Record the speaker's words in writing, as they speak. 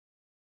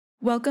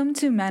Welcome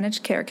to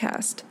Managed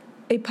Carecast,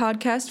 a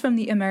podcast from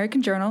the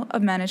American Journal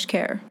of Managed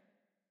Care.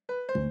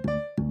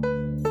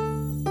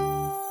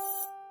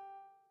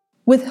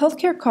 With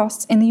healthcare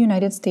costs in the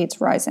United States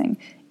rising,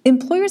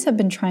 employers have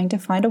been trying to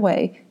find a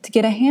way to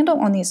get a handle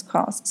on these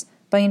costs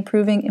by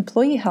improving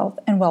employee health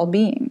and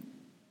well-being.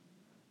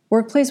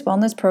 Workplace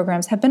wellness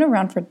programs have been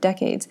around for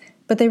decades,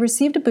 but they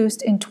received a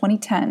boost in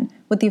 2010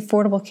 with the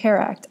Affordable Care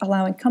Act,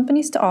 allowing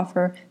companies to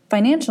offer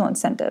financial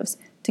incentives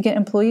to get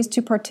employees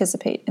to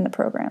participate in the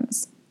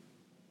programs.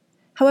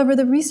 However,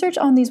 the research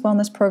on these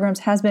wellness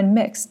programs has been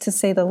mixed, to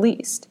say the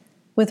least,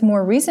 with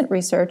more recent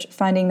research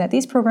finding that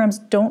these programs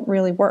don't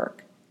really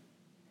work.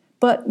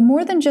 But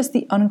more than just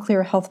the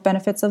unclear health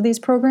benefits of these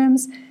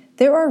programs,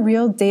 there are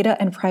real data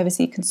and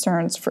privacy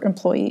concerns for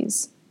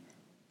employees.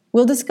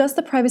 We'll discuss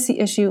the privacy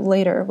issue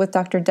later with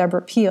Dr. Deborah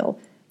Peel,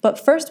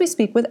 but first we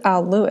speak with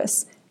Al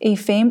Lewis, a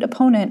famed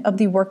opponent of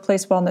the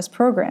Workplace Wellness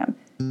Program,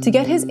 to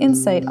get his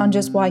insight on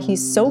just why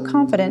he's so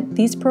confident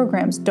these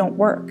programs don't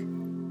work.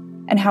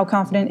 And how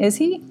confident is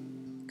he?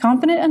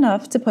 Confident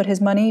enough to put his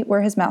money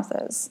where his mouth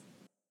is.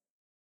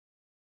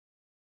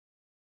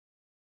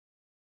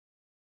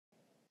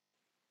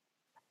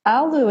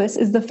 Al Lewis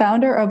is the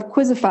founder of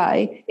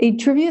Quizify, a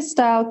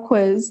trivia-style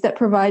quiz that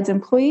provides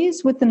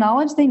employees with the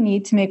knowledge they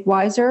need to make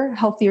wiser,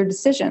 healthier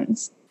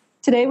decisions.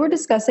 Today we're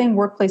discussing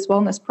workplace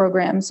wellness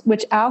programs,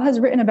 which Al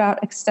has written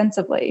about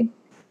extensively.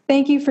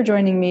 Thank you for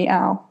joining me,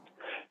 Al.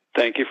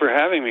 Thank you for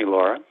having me,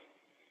 Laura.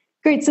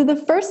 Great. So the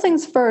first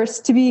things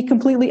first, to be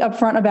completely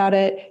upfront about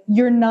it,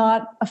 you're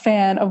not a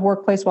fan of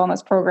workplace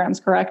wellness programs,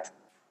 correct?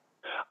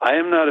 I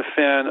am not a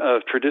fan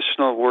of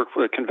conventional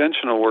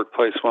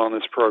workplace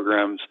wellness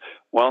programs,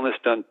 wellness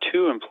done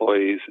to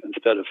employees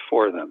instead of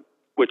for them,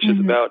 which is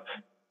about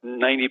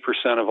 90%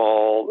 of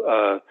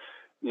all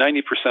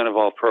 90% of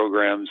all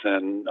programs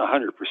and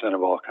 100%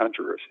 of all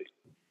controversy.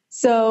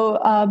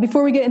 So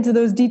before we get into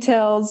those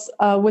details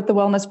with the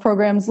wellness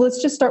programs,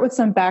 let's just start with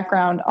some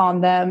background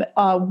on them.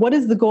 What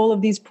is the goal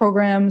of these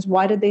programs?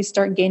 Why did they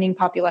start gaining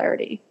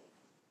popularity?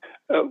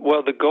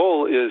 Well, the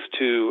goal is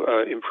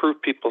to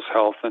improve people's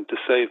health and to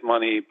save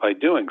money by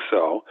doing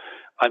so.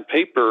 On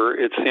paper,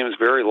 it seems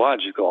very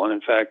logical. And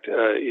in fact,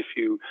 if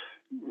you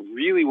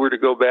really were to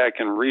go back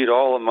and read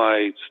all of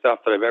my stuff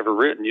that I've ever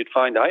written, you'd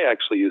find I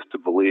actually used to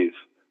believe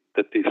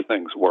that these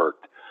things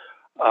worked.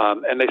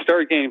 And they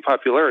started gaining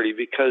popularity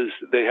because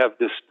they have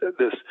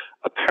this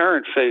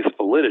apparent face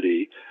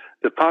validity.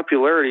 The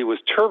popularity was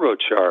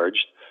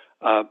turbocharged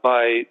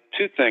by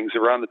two things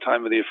around the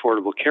time of the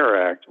Affordable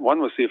Care Act. One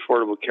was the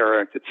Affordable Care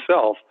Act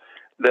itself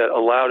that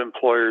allowed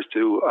employers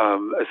to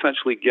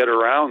essentially get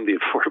around the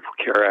Affordable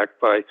Care Act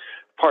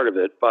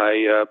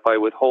by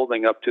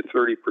withholding up to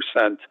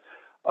 30%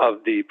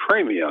 of the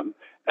premium.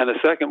 And the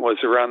second was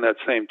around that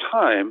same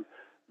time,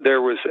 there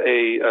was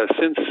a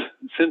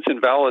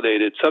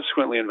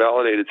subsequently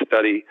invalidated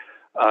study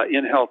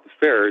in Health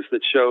Affairs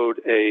that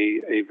showed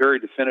a very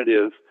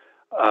definitive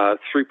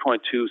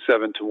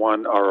 3.27 to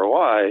 1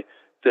 ROI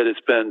that has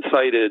been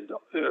cited,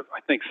 I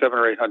think,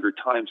 700 or 800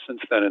 times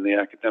since then in the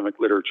academic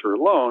literature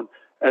alone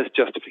as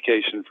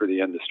justification for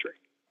the industry.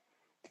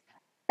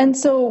 And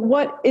so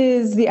what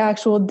is the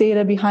actual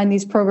data behind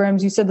these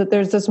programs? You said that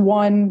there's this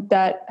one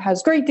that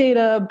has great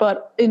data,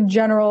 but in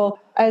general,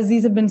 as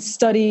these have been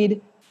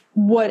studied,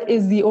 what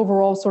is the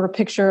overall sort of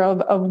picture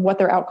of what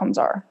their outcomes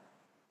are?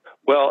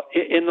 Well,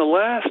 in the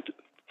last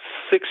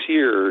 6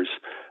 years,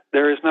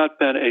 there has not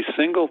been a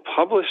single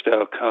published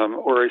outcome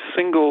or a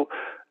single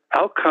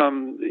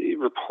outcome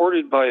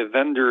reported by a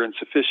vendor in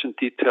sufficient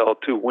detail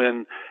to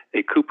win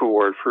a Cooper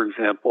Award, for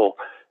example,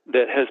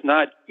 that has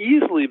not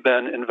easily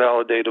been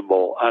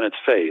invalidatable on its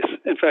face.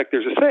 In fact,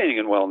 there's a saying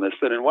in wellness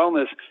that in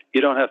wellness, you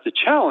don't have to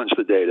challenge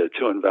the data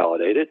to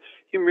invalidate it.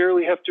 You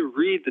merely have to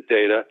read the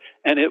data,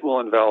 and it will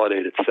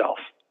invalidate itself.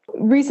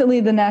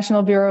 Recently, the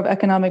National Bureau of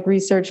Economic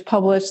Research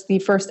published the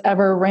first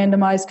ever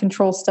randomized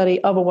control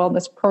study of a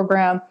wellness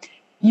program.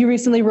 You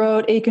recently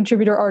wrote a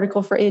contributor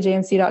article for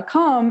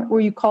AJMC.com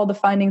where you called the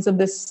findings of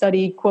this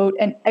study, quote,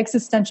 an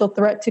existential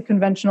threat to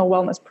conventional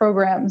wellness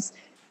programs.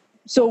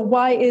 So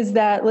why is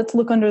that? Let's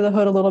look under the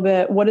hood a little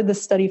bit. What did the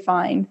study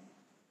find?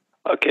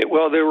 Okay,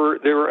 well, there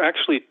were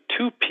actually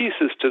two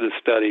pieces to the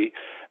study.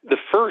 The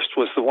first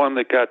was the one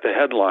that got the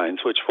headlines,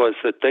 which was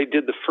that they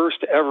did the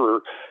first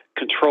ever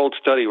controlled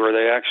study where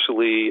they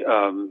actually,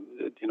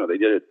 they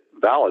did it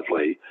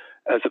validly,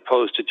 as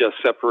opposed to just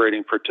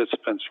separating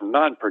participants from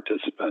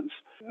non-participants.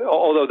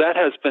 Although that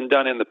has been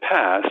done in the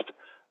past,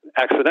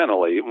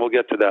 accidentally, and we'll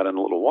get to that in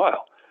a little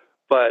while.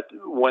 But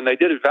when they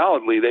did it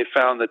validly, they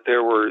found that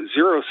there were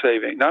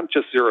not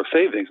just zero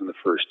savings in the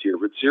first year,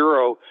 but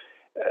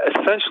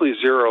essentially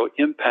zero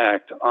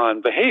impact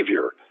on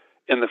behavior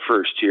in the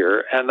first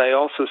year. And they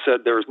also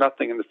said there was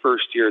nothing in the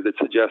first year that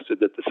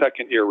suggested that the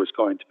second year was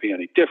going to be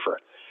any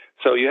different.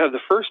 So you have the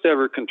first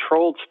ever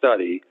controlled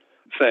study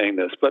saying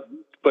this, but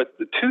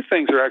the two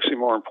things are actually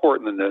more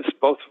important than this.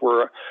 Both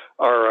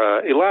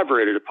are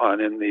elaborated upon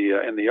in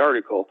the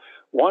article.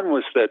 One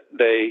was that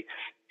they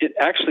it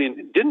actually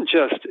didn't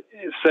just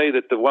say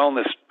that the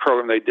wellness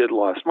program they did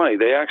lost money.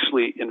 They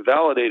actually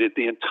invalidated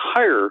the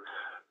entire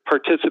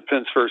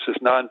participants versus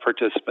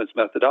non-participants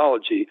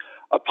methodology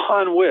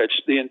upon which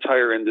the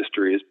entire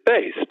industry is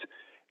based.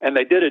 And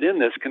they did it in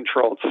this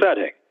controlled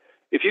setting.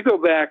 If you go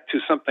back to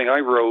something I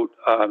wrote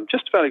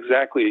just about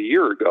exactly a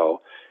year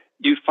ago,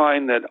 you'd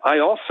find that I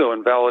also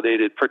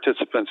invalidated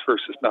participants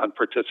versus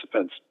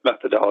non-participants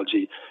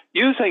methodology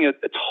using a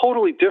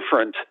totally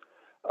different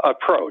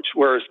approach.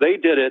 Whereas they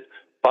did it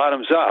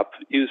bottoms up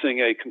using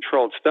a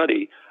controlled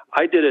study,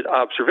 I did it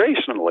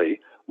observationally,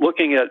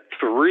 looking at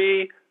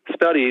 3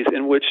 studies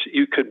in which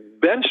you could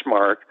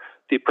benchmark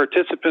the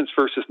participants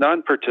versus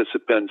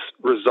non-participants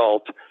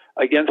result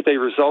against a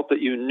result that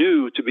you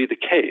knew to be the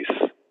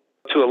case.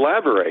 To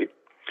elaborate,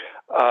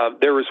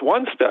 there was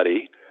one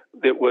study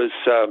that was,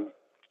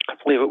 I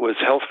believe it was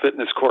Health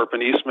Fitness Corp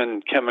and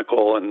Eastman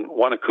Chemical, and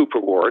won a Cooper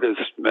Award, as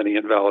many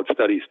invalid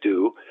studies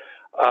do,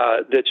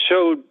 that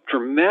showed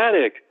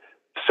dramatic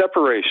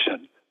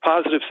separation,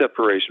 positive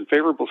separation,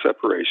 favorable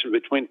separation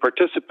between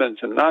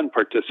participants and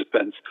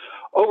non-participants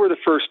over the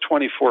first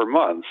 24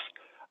 months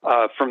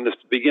from the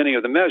beginning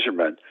of the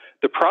measurement.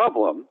 The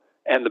problem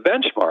and the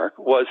benchmark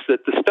was that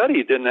the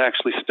study didn't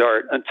actually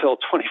start until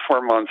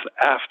 24 months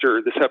after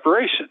the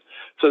separation.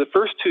 So the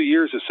first 2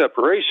 years of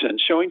separation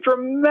showing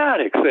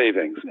dramatic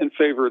savings in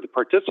favor of the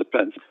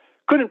participants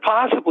couldn't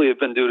possibly have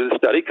been due to the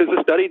study because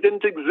the study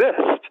didn't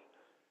exist.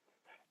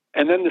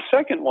 And then the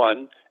second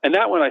one, and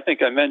that one I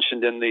think I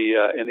mentioned in the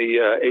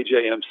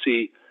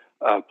AJMC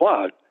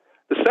blog.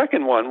 The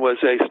second one was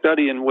a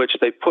study in which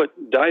they put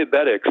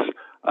diabetics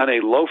on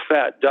a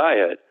low-fat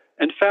diet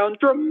and found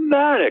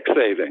dramatic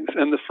savings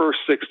in the first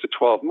 6 to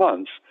 12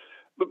 months.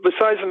 But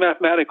besides the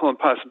mathematical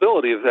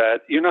impossibility of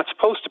that, you're not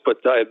supposed to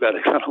put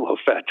diabetics on a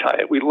low-fat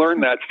diet. We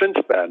learned that since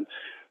then.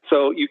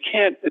 So you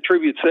can't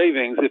attribute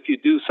savings if you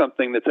do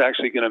something that's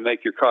actually going to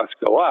make your costs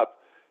go up.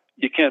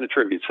 You can't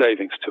attribute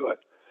savings to it.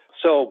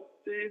 So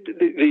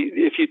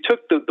if you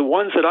took the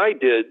ones that I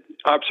did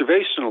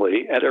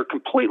observationally and are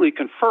completely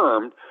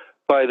confirmed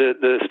by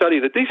the study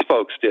that these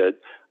folks did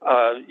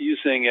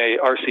using a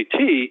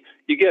RCT,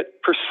 you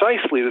get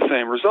precisely the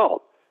same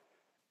result.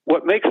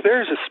 What makes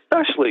theirs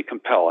especially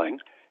compelling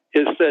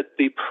is that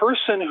the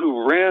person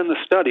who ran the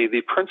study,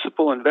 the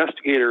principal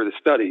investigator of the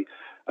study,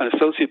 an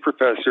associate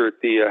professor at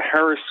the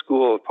Harris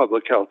School of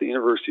Public Health at the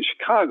University of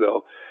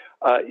Chicago,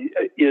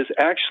 is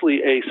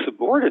actually a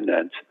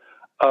subordinate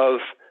of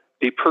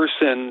the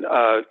person,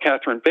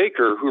 Catherine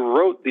Baker, who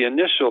wrote the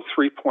initial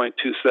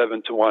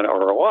 3.27 to 1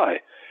 ROI.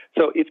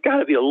 So it's got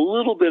to be a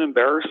little bit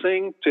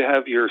embarrassing to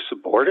have your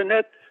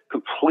subordinate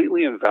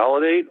completely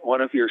invalidate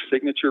one of your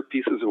signature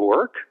pieces of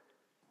work.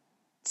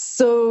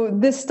 So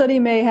this study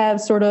may have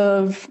sort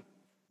of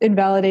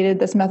invalidated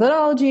this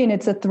methodology and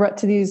it's a threat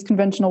to these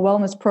conventional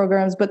wellness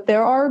programs, but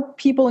there are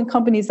people and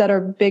companies that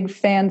are big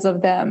fans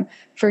of them.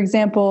 For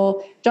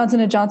example,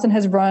 Johnson & Johnson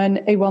has run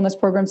a wellness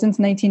program since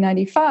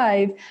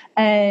 1995,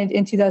 and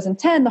in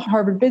 2010, the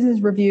Harvard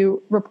Business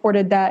Review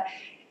reported that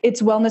its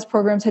wellness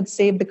programs had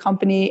saved the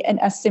company an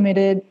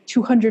estimated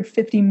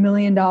 $250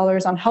 million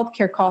on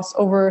healthcare costs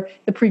over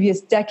the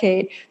previous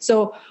decade.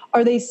 So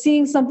are they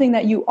seeing something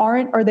that you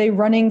aren't? Are they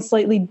running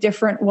slightly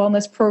different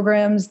wellness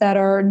programs that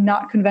are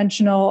not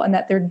conventional and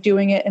that they're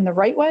doing it in the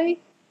right way?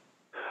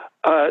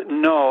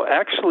 No,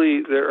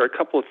 actually, there are a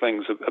couple of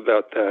things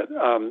about that.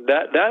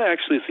 That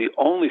actually is the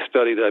only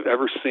study that I've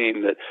ever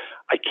seen that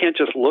I can't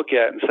just look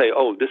at and say,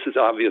 oh, this is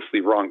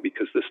obviously wrong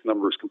because this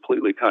number is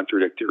completely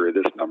contradictory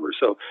to this number.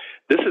 So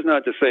this is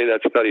not to say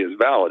that study is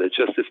valid. It's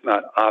just it's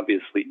not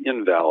obviously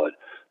invalid.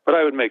 But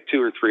I would make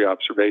 2 or 3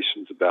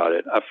 observations about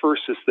it.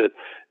 First is that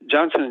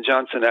Johnson &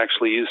 Johnson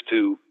actually used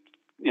to,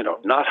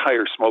 not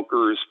hire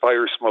smokers,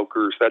 fire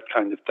smokers, that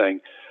kind of thing.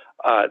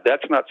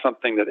 That's not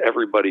something that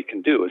everybody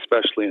can do,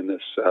 especially in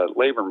this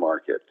labor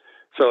market.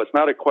 So it's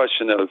not a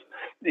question of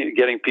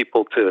getting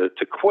people to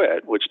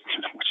quit, which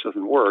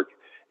doesn't work.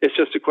 It's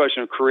just a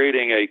question of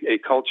creating a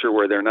culture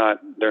where they're not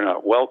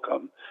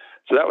welcome.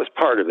 So that was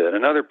part of it.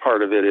 Another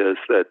part of it is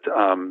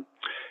that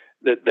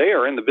that they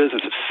are in the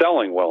business of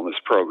selling wellness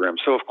programs.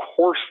 So of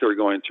course they're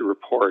going to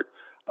report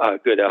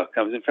good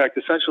outcomes. In fact,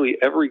 essentially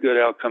every good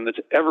outcome that's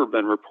ever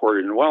been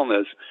reported in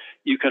wellness,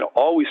 you can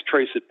always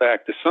trace it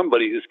back to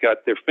somebody who's got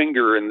their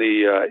finger in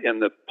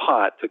the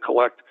pot to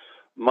collect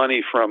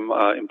money from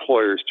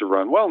employers to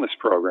run wellness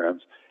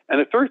programs. And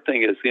the third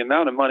thing is the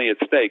amount of money at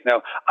stake.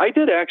 Now, I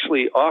did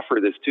actually offer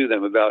this to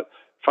them about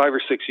 5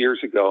 or 6 years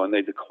ago, and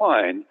they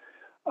declined.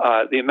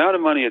 The amount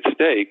of money at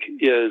stake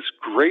is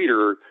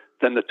greater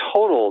than the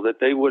total that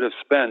they would have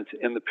spent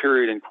in the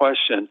period in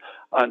question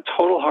on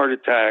total heart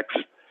attacks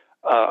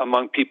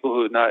among people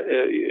who have not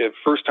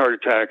first heart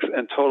attacks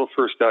and total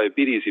first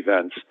diabetes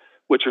events,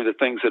 which are the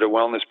things that a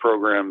wellness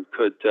program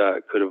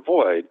could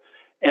avoid.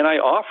 And I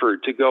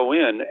offered to go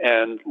in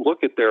and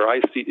look at their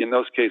in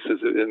those days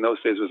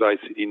it was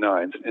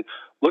ICD-9s, and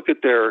look at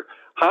their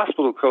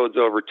hospital codes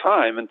over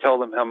time and tell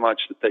them how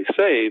much that they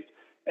saved,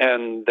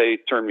 and they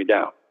turned me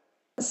down.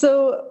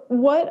 So,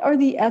 what are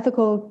the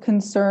ethical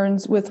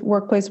concerns with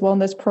workplace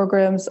wellness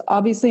programs?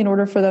 Obviously, in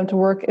order for them to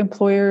work,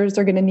 employers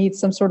are going to need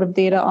some sort of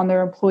data on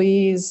their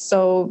employees.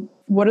 So,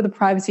 what are the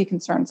privacy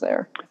concerns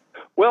there?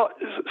 Well,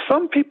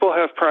 some people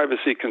have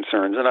privacy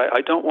concerns, and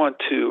I don't want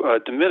to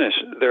diminish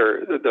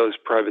those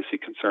privacy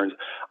concerns.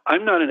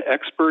 I'm not an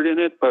expert in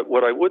it, but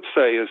what I would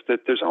say is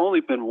that there's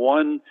only been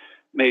one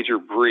major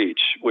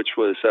breach, which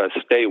was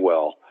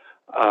Staywell.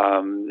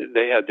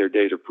 They had their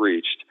data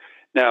breached.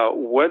 Now,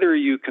 whether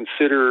you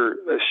consider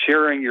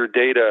sharing your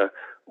data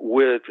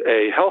with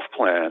a health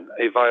plan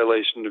a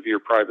violation of your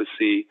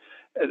privacy,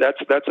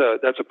 that's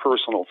a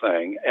personal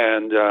thing,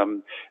 and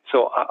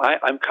so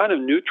I'm kind of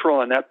neutral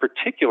on that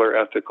particular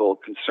ethical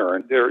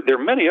concern. There are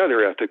many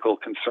other ethical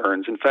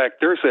concerns. In fact,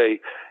 there's a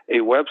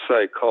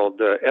website called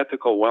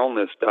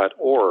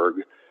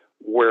ethicalwellness.org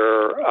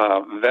where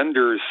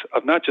vendors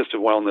of not just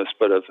of wellness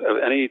but of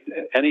any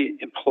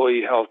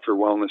employee health or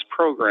wellness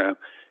program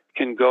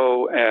can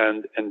go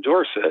and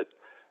endorse it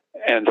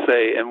and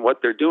say, and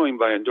what they're doing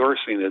by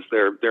endorsing is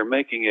they're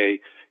making a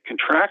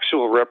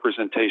contractual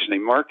representation, a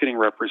marketing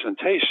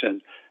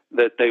representation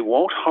that they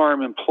won't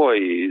harm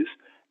employees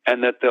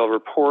and that they'll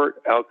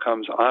report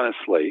outcomes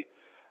honestly.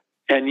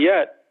 And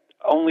yet,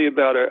 only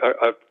about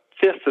a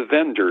fifth of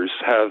vendors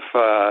have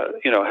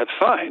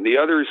signed. The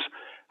others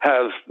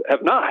have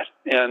not,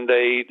 and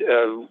they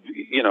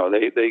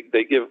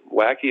give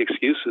wacky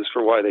excuses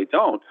for why they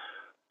don't.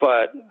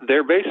 But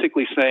they're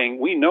basically saying,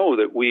 we know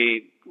that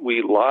we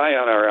lie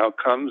on our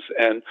outcomes,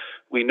 and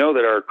we know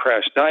that our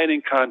crash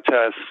dieting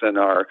contests and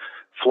our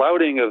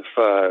flouting of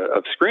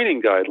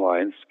screening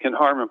guidelines can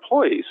harm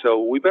employees. So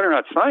we better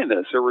not sign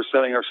this, or we're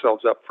setting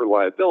ourselves up for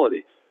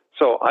liability.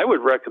 So I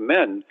would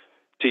recommend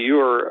to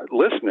your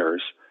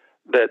listeners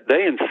that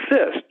they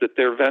insist that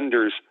their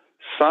vendors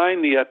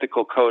sign the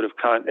ethical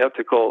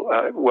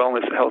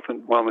wellness, health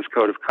and wellness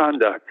code of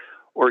conduct,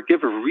 or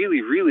give a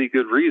really, really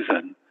good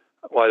reason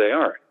why they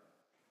aren't.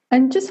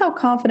 And just how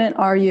confident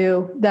are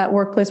you that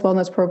workplace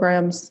wellness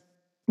programs,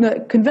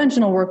 the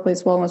conventional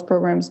workplace wellness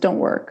programs, don't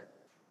work?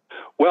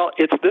 Well,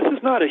 this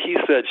is not a he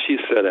said, she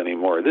said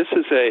anymore. This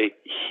is a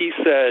he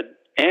said,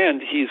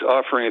 and he's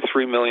offering a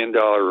 $3 million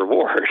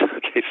reward.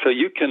 Okay, so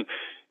you can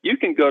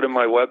go to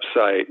my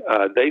website,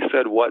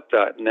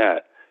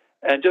 theysaidwhat.net,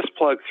 and just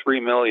plug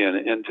 $3 million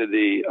into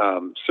the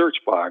search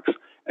box,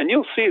 and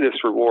you'll see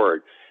this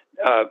reward.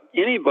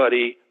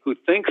 Anybody who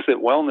thinks that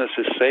wellness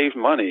has saved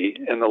money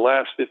in the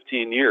last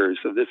 15 years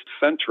of this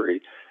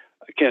century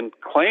can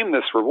claim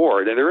this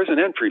reward. And there is an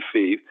entry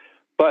fee,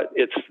 but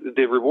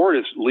the reward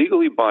is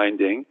legally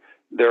binding.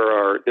 There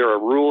are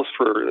rules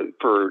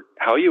for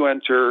how you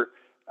enter,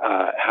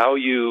 how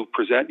you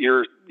present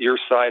your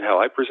side, how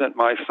I present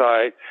my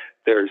side.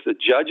 There's the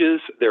judges.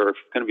 There are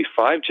going to be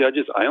 5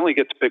 judges. I only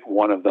get to pick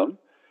one of them.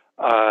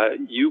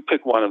 You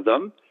pick one of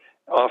them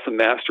off a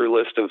master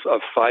list of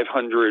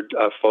 500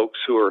 folks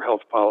who are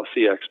health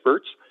policy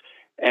experts,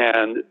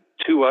 and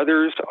 2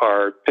 others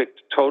are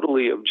picked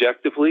totally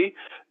objectively.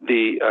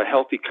 The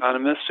health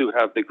economists who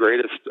have the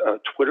greatest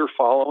Twitter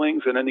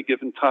followings at any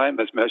given time,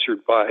 as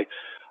measured by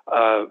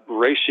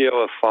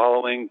ratio of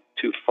following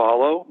to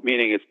follow,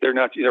 meaning there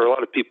are a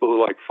lot of people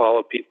who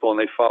follow people and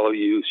they follow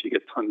you, so you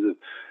get tons of,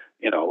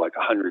 like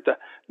 100.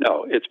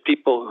 No, it's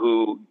people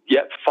who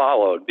get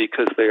followed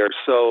because they are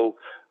so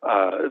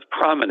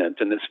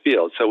prominent in this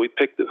field. So we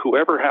picked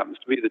whoever happens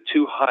to be the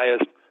 2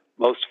 highest,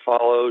 most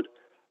followed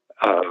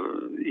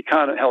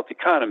health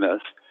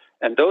economists,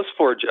 and those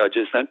 4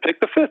 judges then pick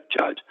the 5th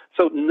judge.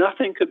 So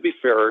nothing could be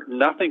fairer,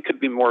 nothing could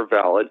be more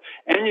valid,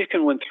 and you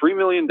can win $3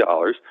 million.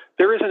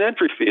 There is an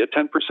entry fee, a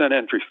 10%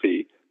 entry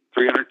fee,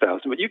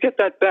 $300,000, but you get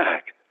that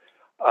back.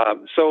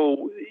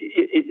 So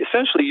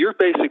essentially, you're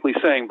basically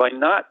saying by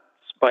not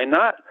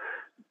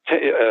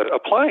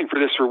applying for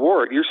this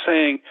reward, you're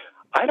saying,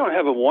 I don't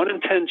have a 1 in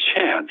 10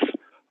 chance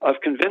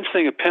of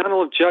convincing a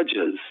panel of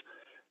judges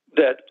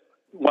that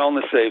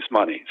wellness saves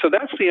money. So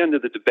that's the end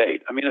of the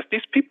debate. I mean, if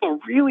these people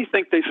really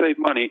think they save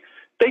money,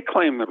 they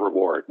claim the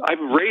reward. I've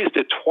raised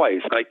it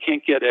twice, and I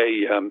can't get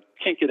any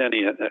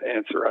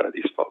answer out of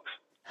these folks.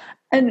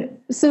 And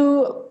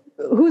so,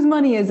 whose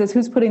money is this?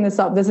 Who's putting this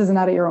up? This isn't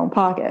out of your own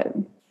pocket.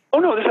 Oh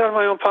no, this is out of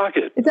my own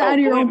pocket. It's out of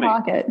your own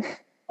pocket.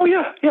 Oh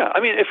yeah. I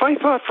mean, if I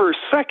thought for a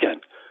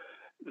second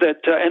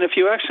that, and if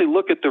you actually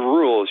look at the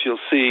rules, you'll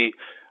see,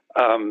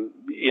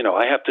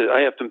 I have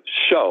to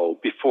show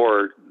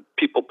before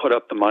people put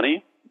up the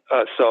money.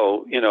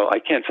 So I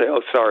can't say,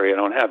 oh, sorry, I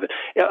don't have it.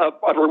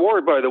 A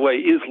reward, by the way,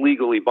 is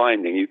legally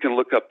binding. You can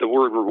look up the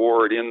word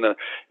reward in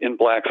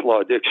Black's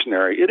Law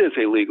Dictionary. It is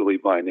a legally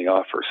binding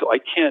offer. So I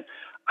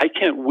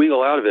can't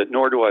wiggle out of it,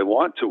 nor do I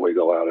want to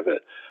wiggle out of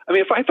it. I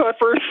mean, if I thought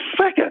for a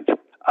second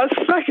I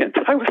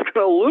was going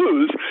to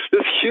lose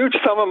this huge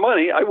sum of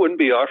money, I wouldn't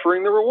be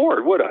offering the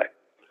reward, would I?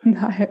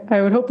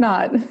 I would hope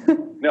not.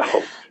 No,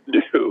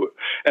 do.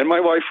 And my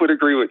wife would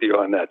agree with you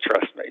on that,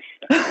 trust me.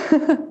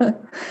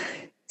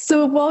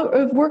 So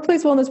if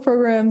workplace wellness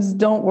programs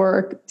don't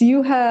work, do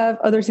you have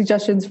other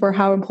suggestions for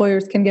how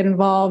employers can get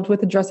involved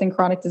with addressing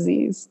chronic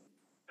disease?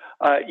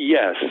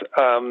 Yes.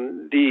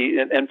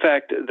 In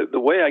fact, the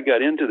way I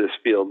got into this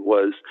field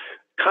was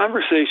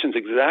conversations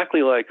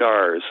exactly like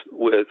ours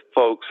with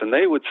folks, and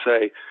they would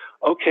say,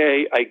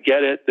 okay, I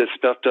get it. This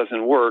stuff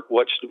doesn't work.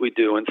 What should we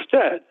do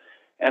instead?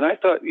 And I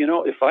thought,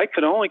 if I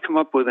could only come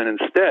up with an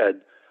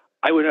instead,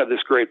 I would have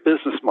this great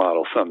business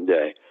model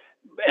someday.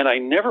 And I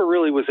never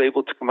really was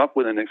able to come up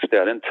with an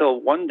instead until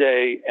one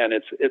day, and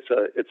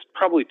it's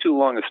probably too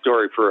long a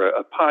story for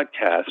a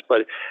podcast,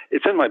 but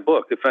it's in my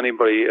book. If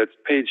anybody, it's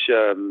page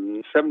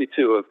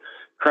 72 of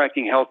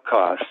Cracking Health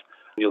Costs.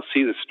 You'll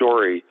see the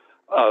story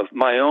of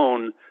my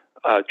own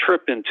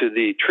trip into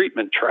the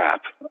treatment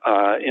trap,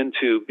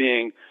 into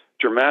being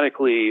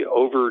dramatically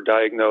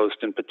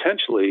overdiagnosed and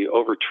potentially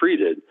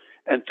overtreated,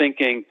 and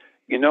thinking,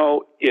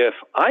 if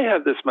I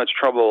have this much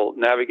trouble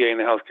navigating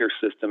the healthcare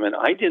system, and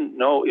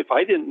if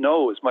I didn't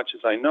know as much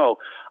as I know,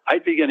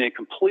 I'd be getting a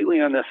completely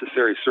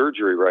unnecessary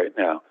surgery right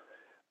now.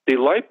 The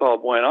light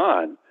bulb went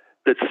on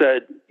that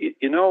said,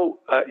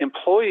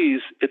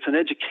 employees, it's an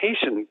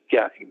education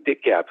gap.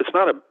 It's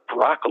not a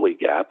broccoli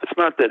gap. It's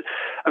not that.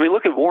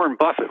 Look at Warren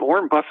Buffett.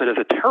 Warren Buffett has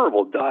a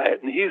terrible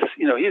diet, and he's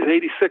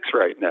 86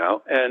 right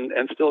now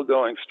and still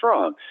going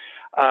strong.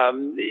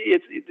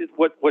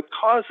 What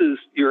causes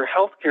your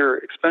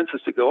healthcare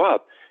expenses to go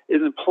up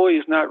is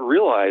employees not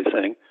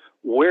realizing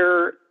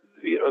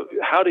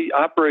how to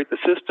operate the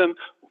system,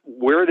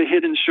 where the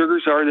hidden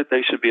sugars are that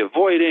they should be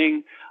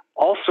avoiding,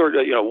 all sorts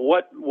of,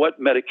 what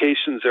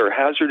medications are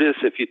hazardous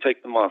if you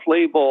take them off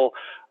label,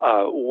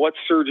 what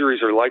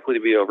surgeries are likely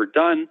to be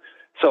overdone.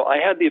 So I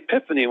had the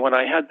epiphany when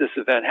I had this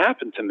event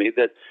happen to me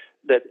that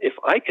if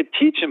I could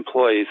teach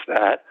employees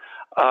that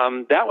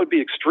would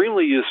be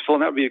extremely useful,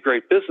 and that would be a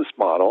great business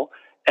model.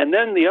 And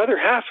then the other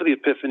half of the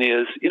epiphany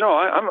is,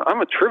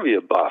 I'm a trivia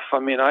buff.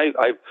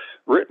 I've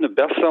written a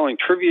best-selling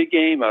trivia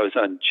game. I was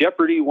on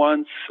Jeopardy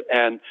once.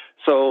 And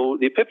so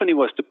the epiphany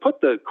was to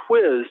put the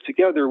quiz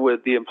together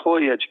with the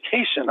employee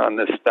education on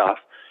this stuff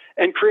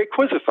and create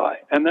Quizify.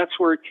 And that's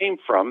where it came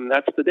from. And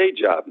that's the day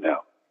job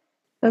now.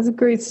 That's a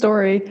great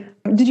story.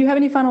 Did you have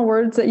any final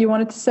words that you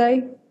wanted to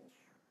say?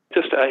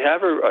 I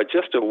have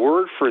just a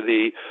word for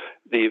the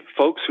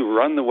folks who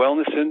run the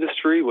wellness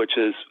industry, which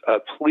is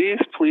please,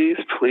 please,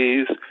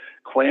 please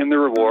claim the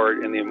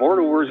reward. In the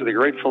immortal words of the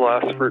great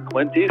philosopher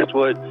Clint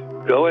Eastwood,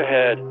 go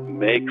ahead,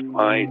 make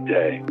my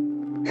day.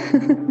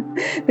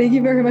 Thank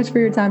you very much for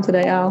your time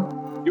today,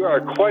 Al. You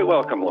are quite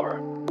welcome, Laura.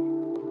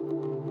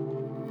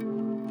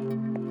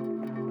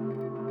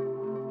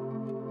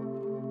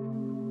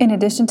 In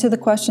addition to the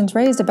questions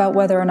raised about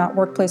whether or not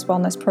workplace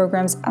wellness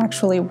programs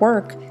actually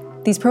work,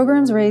 these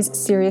programs raise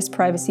serious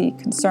privacy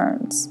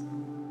concerns.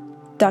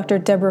 Dr.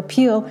 Deborah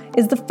Peel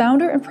is the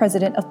founder and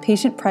president of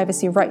Patient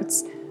Privacy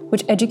Rights,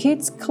 which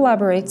educates,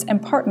 collaborates,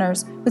 and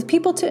partners with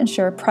people to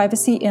ensure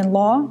privacy in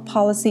law,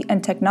 policy,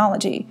 and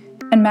technology,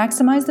 and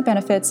maximize the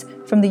benefits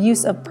from the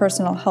use of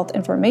personal health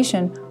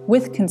information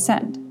with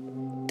consent.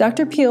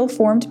 Dr. Peel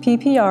formed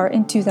PPR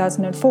in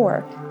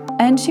 2004,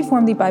 and she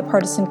formed the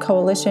Bipartisan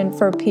Coalition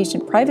for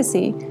Patient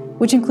Privacy,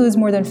 which includes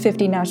more than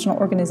 50 national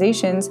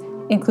organizations,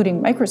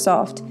 including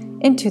Microsoft,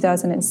 in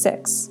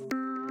 2006.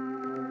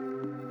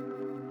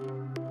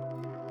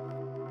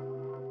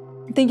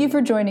 Thank you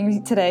for joining me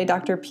today,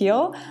 Dr.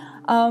 Peel.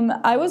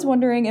 I was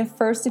wondering if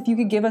you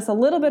could give us a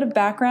little bit of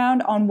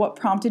background on what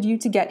prompted you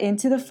to get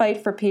into the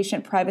fight for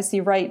patient privacy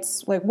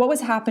rights. Like, what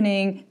was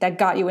happening that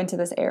got you into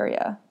this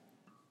area?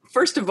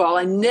 First of all,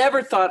 I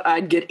never thought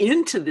I'd get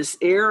into this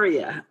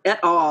area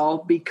at all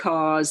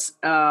because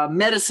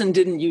medicine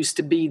didn't used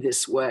to be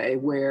this way,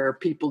 where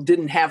people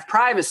didn't have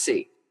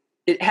privacy.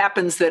 It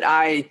happens that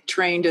I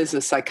trained as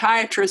a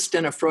psychiatrist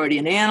and a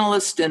Freudian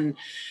analyst and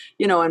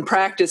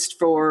practiced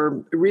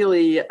for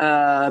really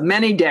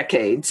many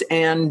decades.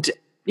 And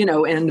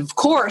of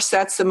course,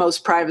 that's the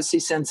most privacy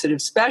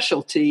sensitive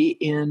specialty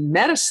in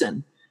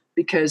medicine,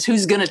 because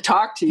who's going to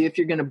talk to you if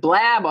you're going to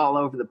blab all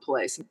over the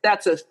place?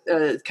 That's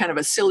a kind of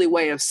a silly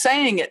way of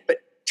saying it, but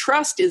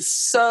trust is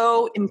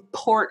so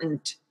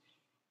important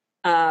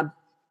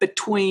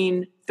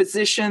between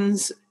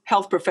physicians,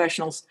 health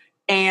professionals,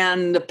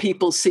 and the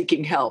people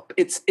seeking help.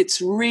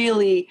 It's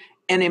really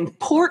an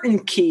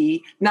important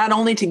key, not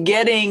only to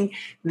getting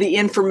the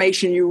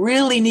information you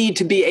really need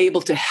to be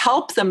able to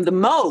help them the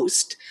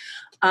most,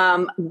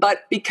 but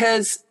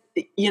because,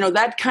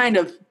 that kind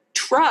of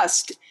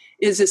trust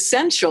is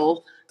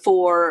essential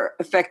for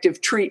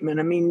effective treatment.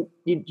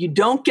 You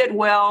don't get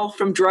well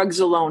from drugs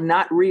alone,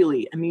 not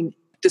really.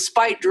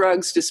 Despite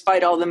drugs,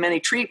 despite all the many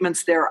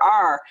treatments there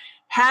are,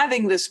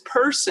 having this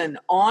person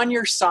on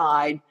your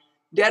side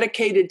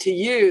dedicated to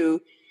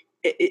you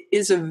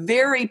is a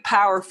very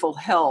powerful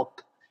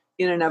help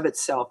in and of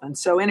itself. And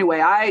so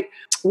anyway,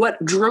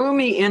 what drew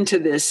me into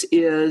this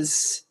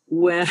is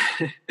when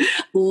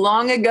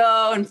long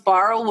ago and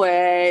far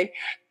away,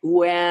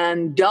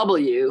 when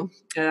George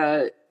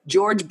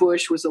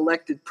Bush was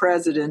elected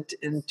president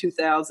in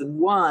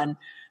 2001,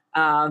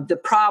 the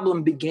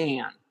problem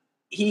began.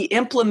 He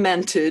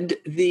implemented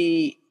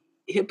the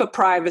HIPAA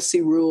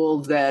privacy rule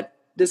that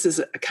this is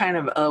a kind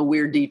of a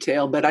weird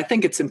detail, but I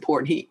think it's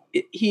important.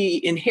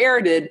 He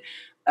inherited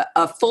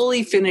a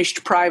fully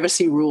finished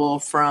privacy rule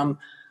from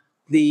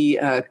the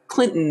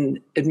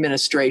Clinton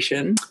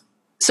administration.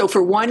 So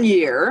for 1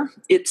 year,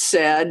 it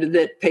said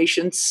that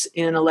patients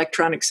in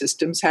electronic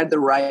systems had the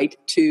right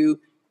to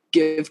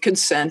give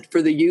consent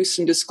for the use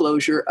and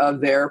disclosure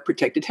of their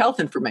protected health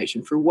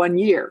information for 1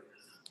 year.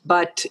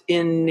 But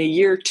in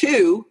year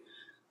 2,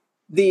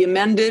 the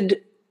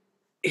amended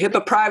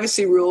HIPAA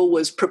privacy rule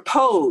was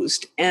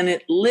proposed, and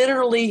it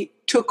literally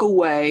took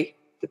away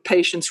the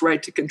patient's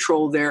right to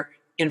control their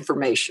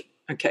information.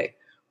 Okay,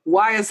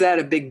 why is that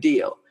a big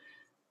deal?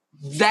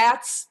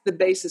 That's the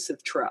basis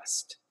of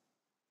trust,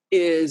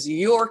 is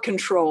your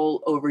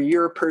control over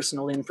your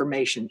personal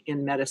information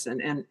in medicine.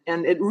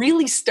 And it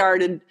really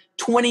started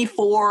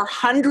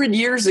 2,400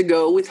 years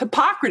ago with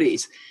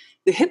Hippocrates.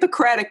 The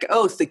Hippocratic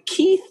Oath, the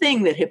key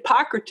thing that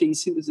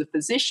Hippocrates, who was a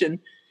physician,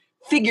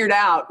 figured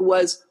out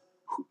was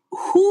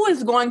who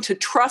is going to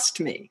trust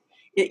me?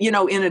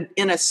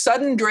 In a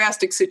sudden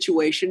drastic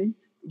situation,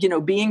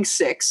 being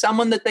sick,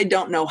 someone that they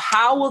don't know,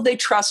 how will they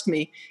trust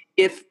me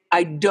if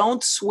I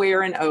don't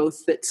swear an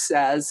oath that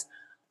says,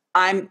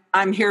 I'm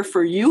here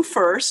for you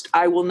first.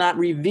 I will not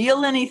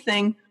reveal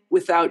anything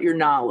without your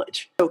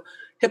knowledge. So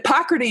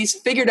Hippocrates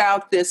figured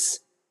out this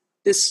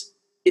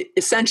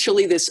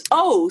essentially this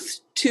oath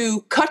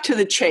to cut to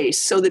the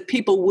chase so that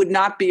people would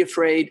not be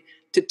afraid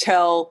to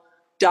tell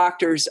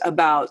doctors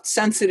about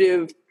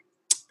sensitive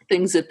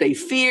things that they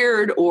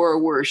feared or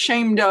were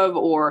ashamed of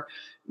or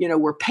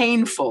were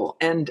painful.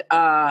 And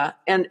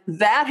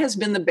that has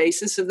been the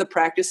basis of the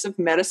practice of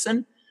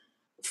medicine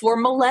for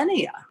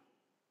millennia.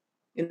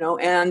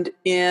 And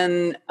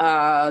in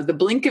the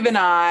blink of an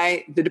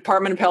eye, the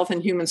Department of Health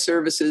and Human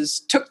Services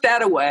took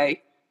that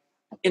away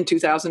in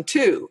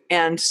 2002.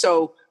 And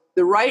so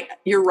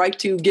your right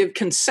to give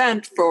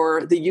consent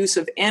for the use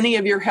of any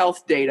of your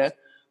health data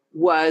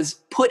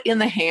was put in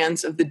the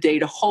hands of the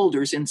data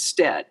holders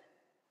instead.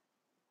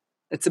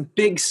 That's a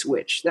big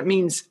switch. That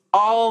means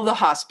all the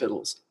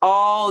hospitals,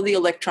 all the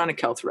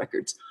electronic health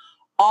records,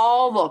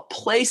 all the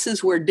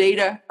places where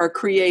data are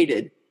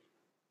created,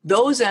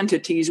 those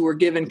entities were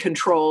given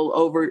control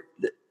over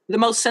the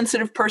most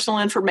sensitive personal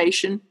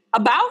information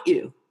about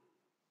you.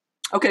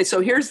 Okay,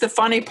 so here's the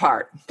funny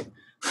part.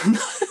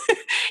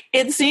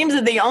 It seems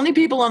that the only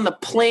people on the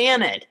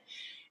planet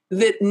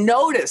that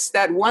noticed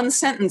that one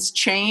sentence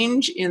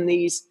change in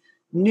these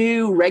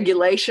new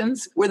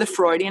regulations were the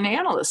Freudian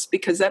analysts,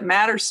 because that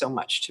matters so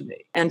much to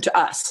me and to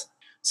us.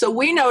 So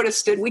we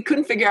noticed it. We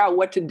couldn't figure out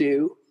what to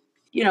do.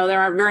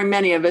 There aren't very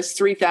many of us,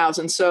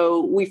 3,000.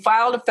 So we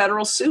filed a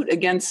federal suit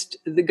against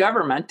the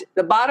government.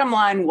 The bottom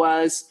line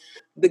was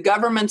the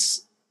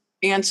government's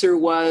answer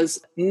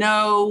was,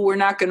 no, we're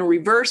not going to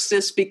reverse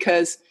this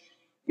because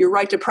your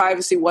right to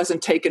privacy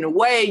wasn't taken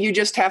away. You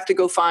just have to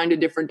go find a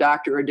different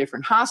doctor or a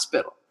different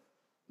hospital.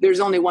 There's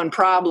only one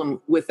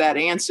problem with that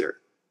answer.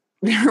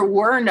 There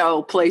were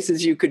no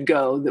places you could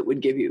go that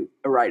would give you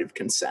a right of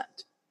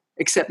consent,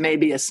 except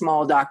maybe a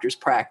small doctor's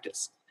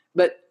practice.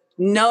 But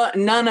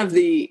none of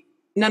the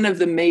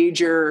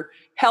major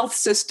health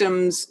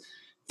systems,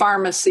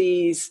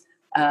 pharmacies,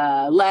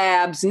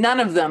 labs, none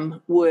of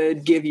them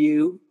would give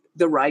you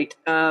the right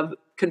of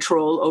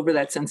control over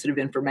that sensitive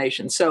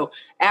information. So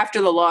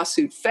after the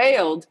lawsuit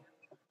failed,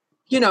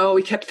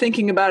 we kept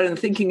thinking about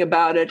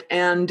it.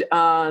 And,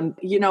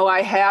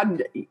 I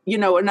had,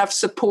 enough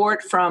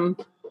support from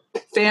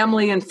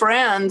family and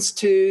friends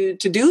to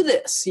do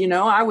this.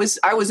 I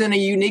was in a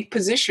unique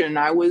position.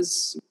 I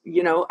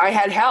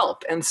had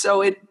help. And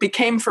so it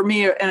became for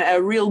me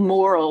a real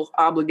moral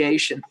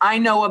obligation. I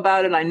know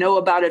about it. I know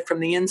about it from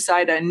the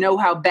inside. I know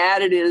how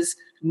bad it is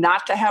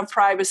not to have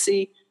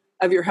privacy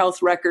of your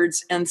health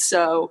records. And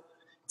so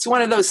it's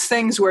one of those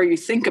things where you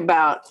think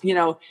about,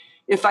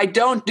 if I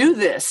don't do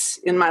this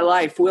in my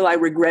life, will I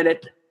regret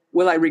it?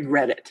 Will I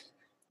regret it?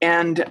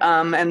 And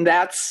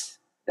that's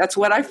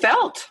what I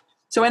felt.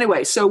 So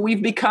anyway, so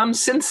we've become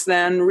since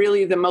then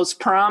really the most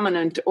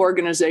prominent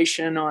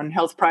organization on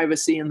health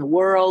privacy in the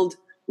world.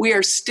 We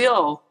are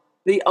still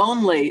the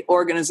only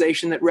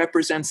organization that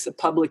represents the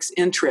public's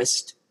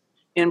interest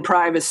in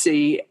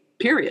privacy,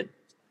 period.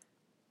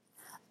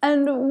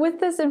 And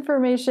with this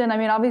information,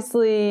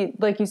 obviously,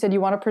 like you said,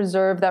 you want to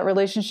preserve that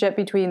relationship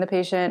between the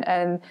patient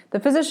and the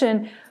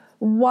physician.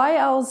 Why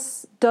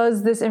else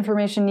does this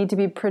information need to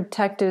be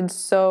protected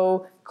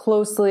so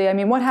closely?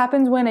 What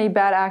happens when a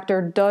bad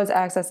actor does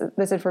access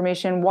this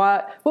information?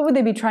 What would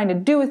they be trying to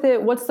do with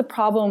it? What's the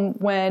problem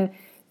when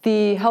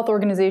the health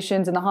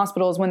organizations and the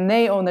hospitals, when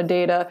they own the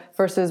data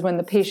versus when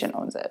the patient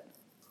owns it?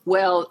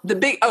 Well,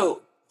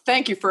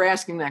 thank you for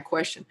asking that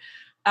question.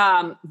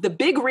 The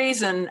big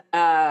reason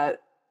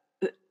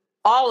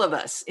all of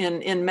us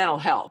in mental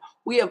health,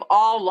 we have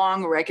all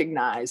long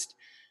recognized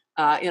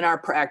in our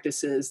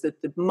practices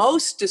that the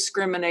most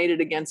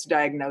discriminated against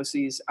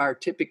diagnoses are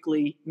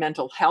typically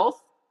mental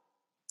health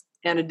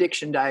and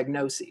addiction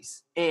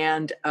diagnoses.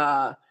 And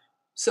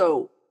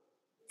so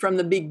from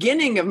the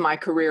beginning of my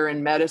career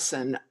in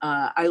medicine,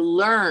 I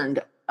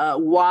learned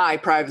why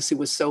privacy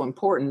was so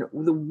important.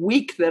 The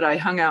week that I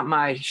hung out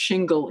my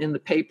shingle in the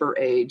paper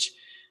age,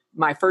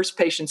 my first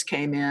patients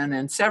came in,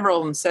 and several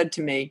of them said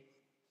to me,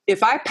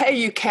 "If I pay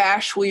you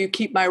cash, will you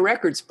keep my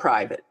records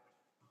private?"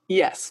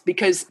 Yes,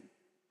 because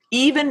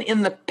even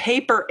in the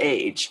paper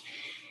age,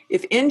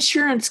 if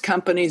insurance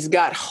companies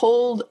got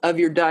hold of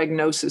your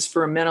diagnosis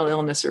for a mental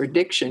illness or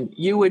addiction,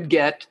 you would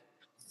get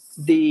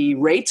the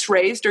rates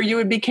raised or you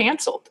would be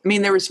canceled. I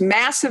mean, there was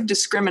massive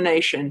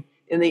discrimination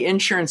in the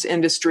insurance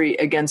industry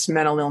against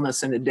mental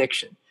illness and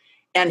addiction.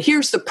 And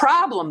here's the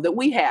problem that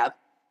we have.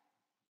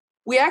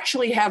 We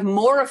actually have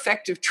more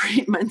effective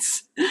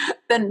treatments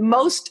than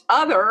most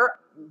other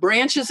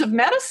branches of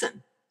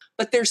medicine.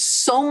 But there's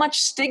so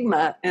much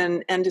stigma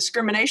and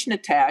discrimination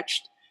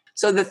attached.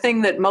 So the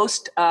thing that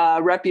most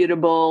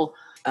reputable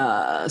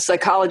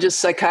psychologists,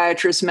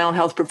 psychiatrists, mental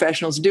health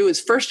professionals do is,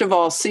 first of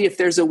all, see if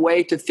there's a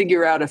way to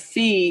figure out a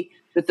fee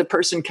that the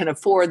person can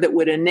afford that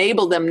would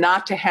enable them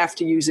not to have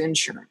to use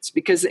insurance,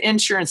 because the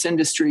insurance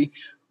industry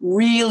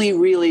really,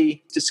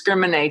 really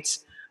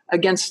discriminates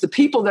against the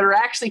people that are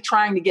actually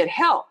trying to get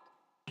help.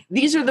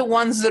 These are the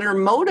ones that are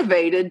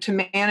motivated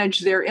to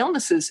manage their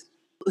illnesses.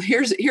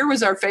 Here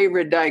was our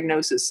favorite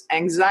diagnosis: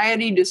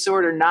 anxiety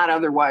disorder not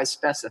otherwise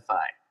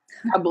specified.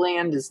 How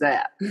bland is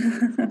that?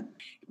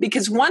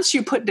 Because once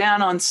you put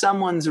down on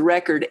someone's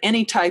record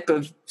any type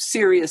of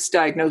serious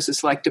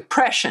diagnosis like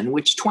depression,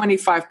 which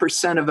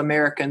 25% of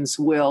Americans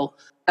will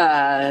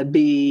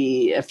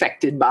be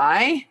affected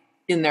by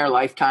in their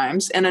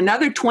lifetimes, and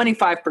another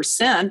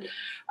 25%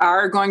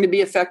 are going to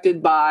be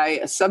affected by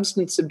a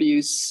substance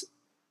abuse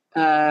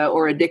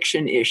or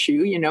addiction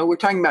issue. You know, we're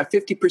talking about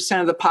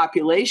 50% of the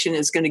population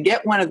is going to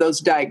get one of those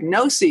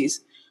diagnoses,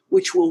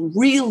 which will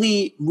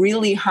really,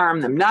 really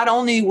harm them. Not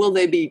only will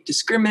they be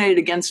discriminated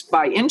against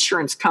by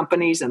insurance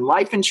companies and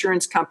life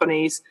insurance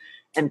companies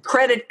and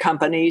credit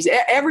companies,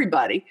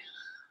 everybody,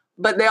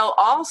 but they'll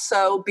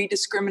also be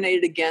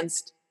discriminated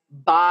against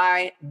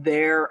by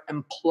their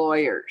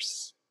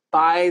employers,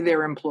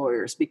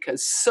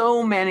 because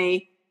so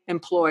many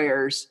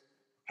employers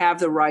have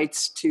the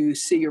rights to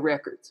see your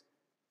records.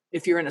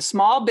 If you're in a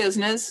small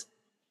business,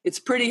 it's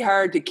pretty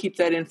hard to keep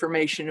that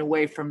information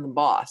away from the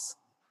boss.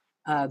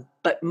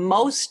 But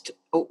most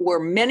or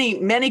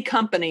many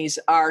companies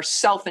are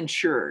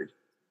self-insured,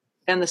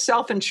 and the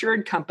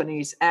self-insured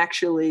companies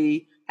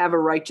actually have a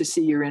right to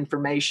see your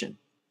information.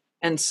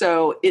 And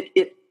so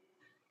it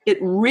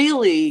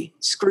really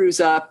screws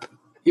up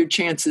your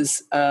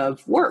chances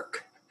of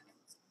work.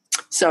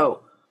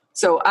 So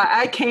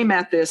I came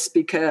at this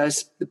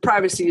because the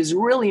privacy is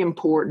really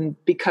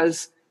important,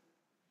 because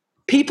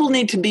people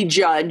need to be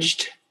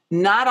judged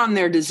not on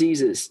their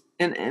diseases.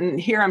 And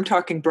here I'm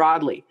talking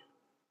broadly.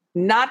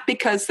 Not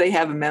because they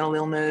have a mental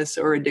illness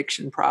or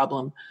addiction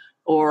problem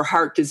or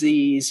heart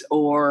disease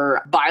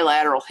or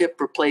bilateral hip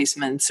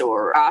replacements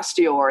or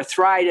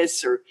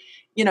osteoarthritis or,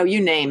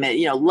 you name it,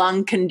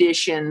 lung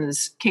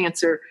conditions,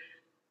 cancer.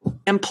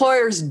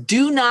 Employers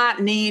do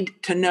not need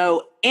to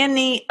know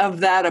any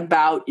of that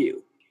about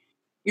you.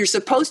 You're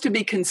supposed to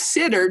be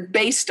considered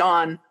based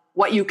on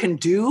what you can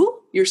do,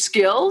 your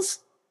skills,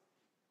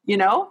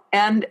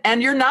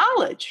 and your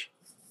knowledge,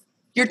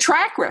 your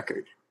track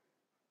record.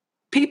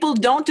 People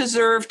don't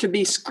deserve to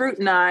be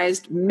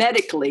scrutinized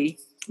medically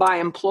by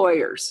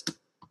employers.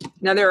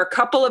 Now, there are a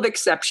couple of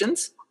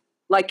exceptions.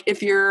 Like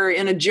if you're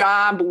in a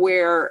job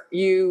where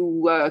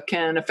you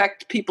can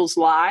affect people's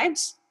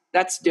lives,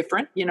 that's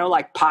different,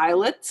 like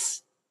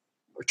pilots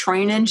or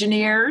train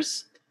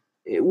engineers,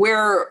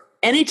 where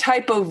any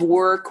type of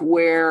work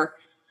where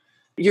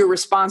you're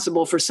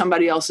responsible for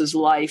somebody else's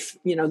life,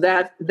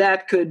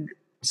 that could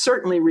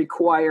certainly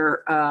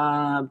require,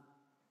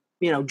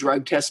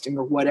 drug testing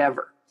or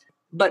whatever.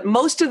 But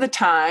most of the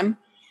time,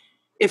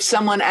 if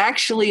someone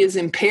actually is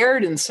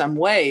impaired in some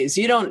ways,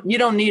 you don't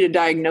need a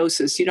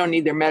diagnosis. You don't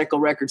need their medical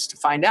records to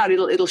find out.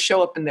 It'll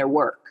show up in their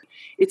work.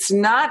 It's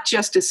not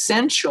just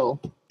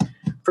essential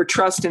for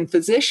trust in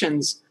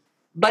physicians,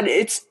 but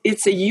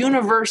it's a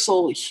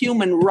universal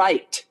human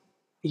right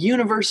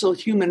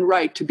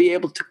to be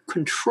able to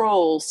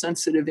control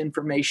sensitive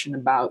information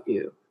about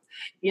you.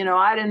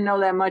 I didn't know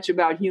that much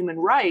about human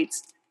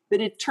rights,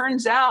 but it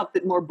turns out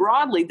that more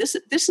broadly, this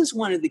is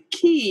one of the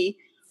key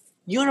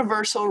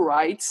universal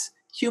rights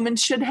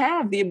humans should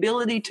have: the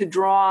ability to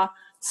draw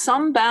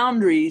some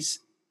boundaries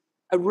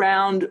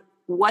around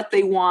what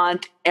they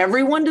want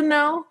everyone to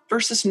know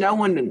versus no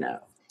one to know.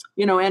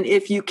 And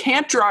if you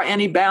can't draw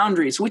any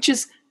boundaries, which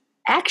is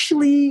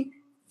actually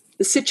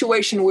the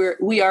situation where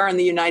we are in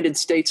the United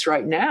States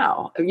right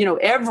now,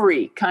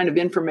 every kind of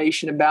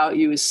information about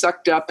you is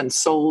sucked up and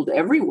sold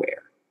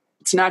everywhere.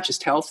 It's not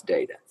just health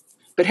data.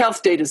 But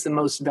health data is the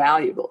most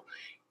valuable.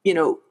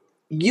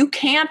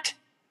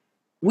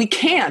 We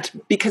can't,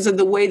 because of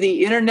the way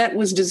the internet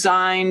was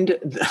designed,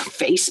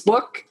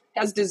 Facebook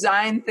has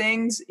designed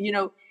things,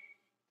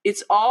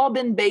 it's all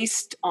been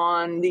based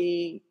on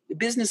the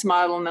business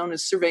model known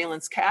as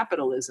surveillance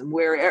capitalism,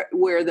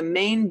 where the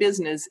main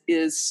business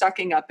is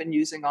sucking up and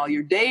using all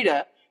your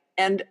data.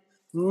 And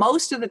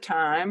most of the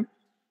time,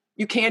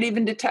 you can't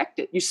even detect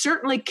it. You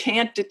certainly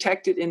can't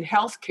detect it in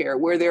healthcare,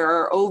 where there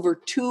are over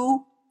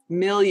 2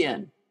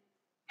 million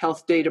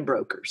health data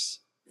brokers.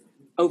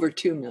 Over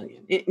 2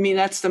 million. I mean,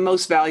 that's the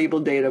most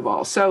valuable data of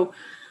all. So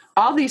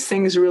all these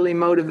things really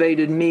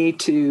motivated me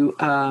to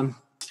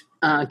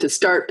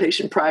start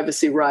Patient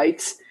Privacy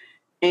Rights.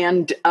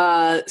 And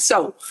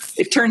so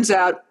it turns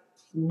out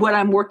what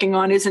I'm working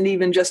on isn't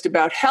even just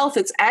about health.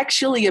 It's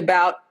actually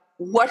about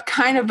what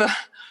kind of a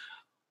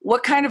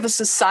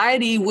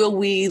society will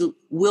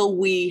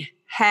we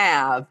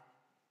have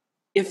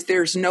if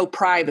there's no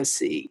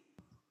privacy?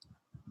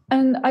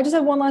 And I just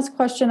have one last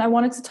question. I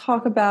wanted to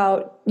talk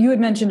about, you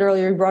had mentioned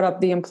earlier, you brought up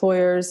the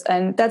employers,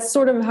 and that's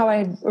sort of how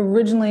I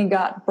originally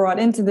got brought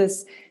into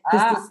this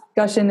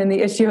discussion and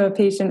the issue of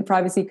patient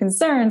privacy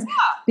concerns,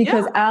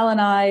 because Al and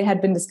I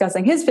had been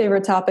discussing his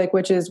favorite topic,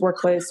 which is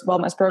workplace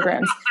wellness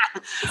programs.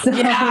 So,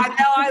 yeah, I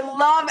know. I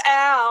love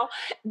Al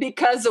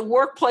because the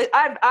workplace,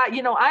 I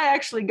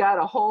actually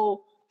got a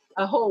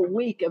whole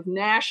week of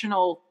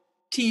national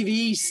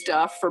TV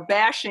stuff for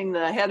bashing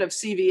the head of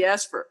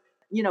CVS for,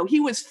 he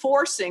was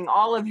forcing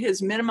all of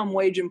his minimum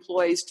wage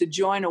employees to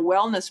join a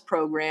wellness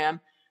program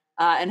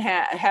and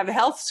have a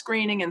health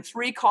screening and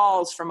 3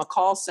 calls from a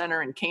call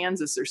center in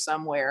Kansas or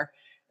somewhere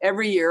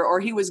every year, or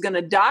he was going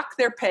to dock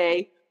their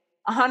pay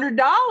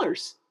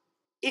 $100.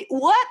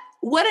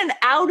 What an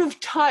out of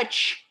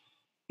touch,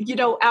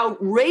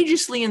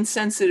 outrageously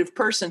insensitive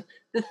person.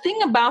 The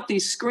thing about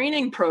these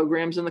screening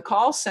programs and the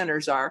call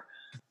centers are,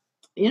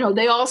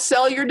 they all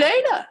sell your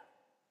data.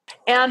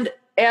 And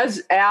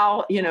as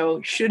Al,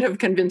 should have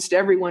convinced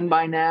everyone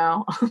by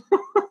now,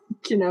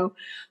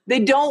 they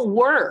don't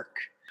work.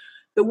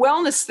 The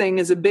wellness thing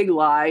is a big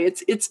lie.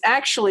 It's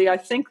actually, I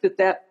think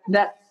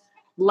that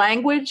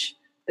language,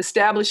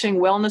 establishing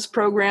wellness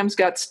programs,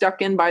 got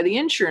stuck in by the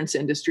insurance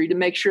industry to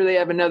make sure they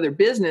have another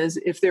business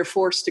if they're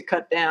forced to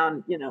cut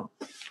down,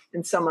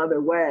 in some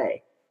other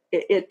way.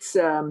 It's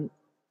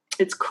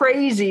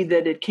crazy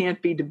that it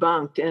can't be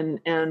debunked,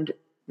 and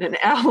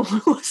Al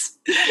Lewis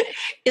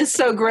is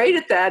so great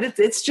at that.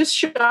 It's just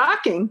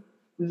shocking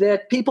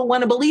that people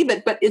want to believe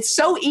it, but it's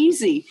so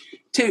easy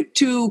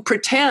to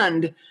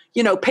pretend,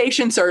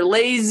 patients are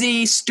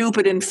lazy,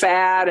 stupid, and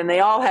fat, and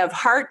they all have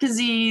heart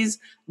disease,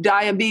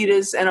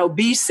 diabetes, and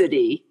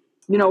obesity,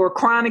 or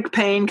chronic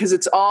pain because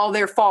it's all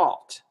their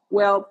fault.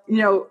 Well,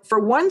 for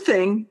one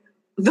thing,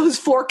 those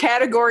 4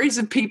 categories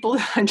of people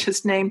that I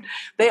just named,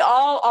 they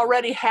all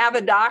already have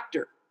a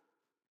doctor.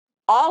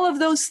 All of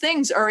those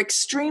things are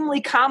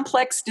extremely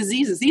complex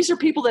diseases. These are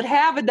people that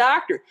have a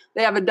doctor.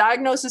 They have a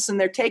diagnosis and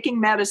they're taking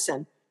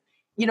medicine.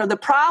 The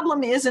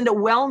problem isn't a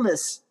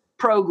wellness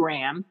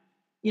program.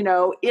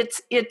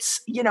 It's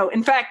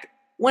in fact,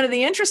 one of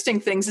the interesting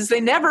things is they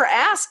never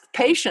ask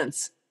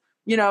patients,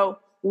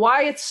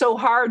 why it's so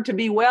hard to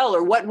be well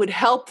or what would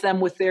help them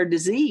with their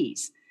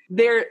disease.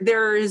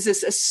 There is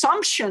this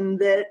assumption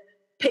that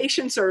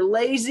patients are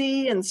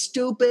lazy and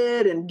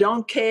stupid and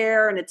don't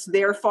care and it's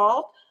their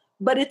fault.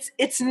 But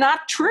it's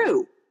not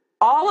true.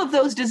 All of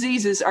those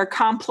diseases are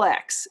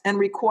complex and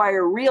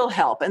require real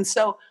help. And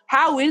so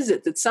how is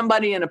it that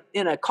somebody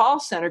in a call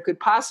center could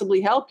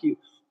possibly help you?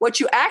 What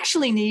you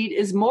actually need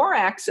is more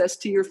access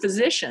to your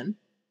physician,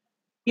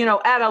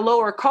 at a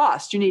lower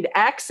cost. You need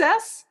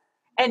access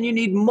and you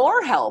need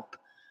more help,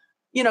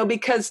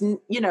 because,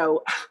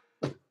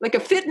 like a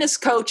fitness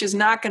coach is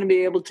not going to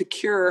be able to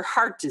cure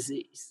heart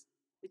disease.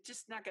 It's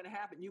just not going to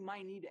happen. You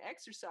might need to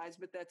exercise,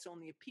 but that's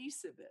only a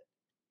piece of it.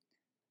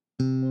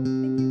 Well,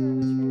 thank you very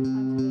much for your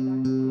time today,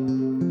 Dr.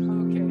 Pio.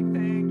 Okay,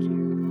 thank you.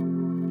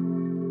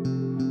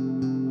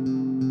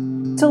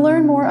 To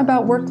learn more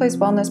about workplace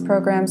wellness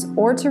programs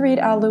or to read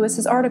Al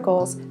Lewis's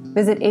articles,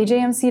 visit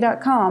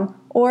ajmc.com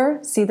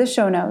or see the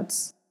show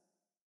notes.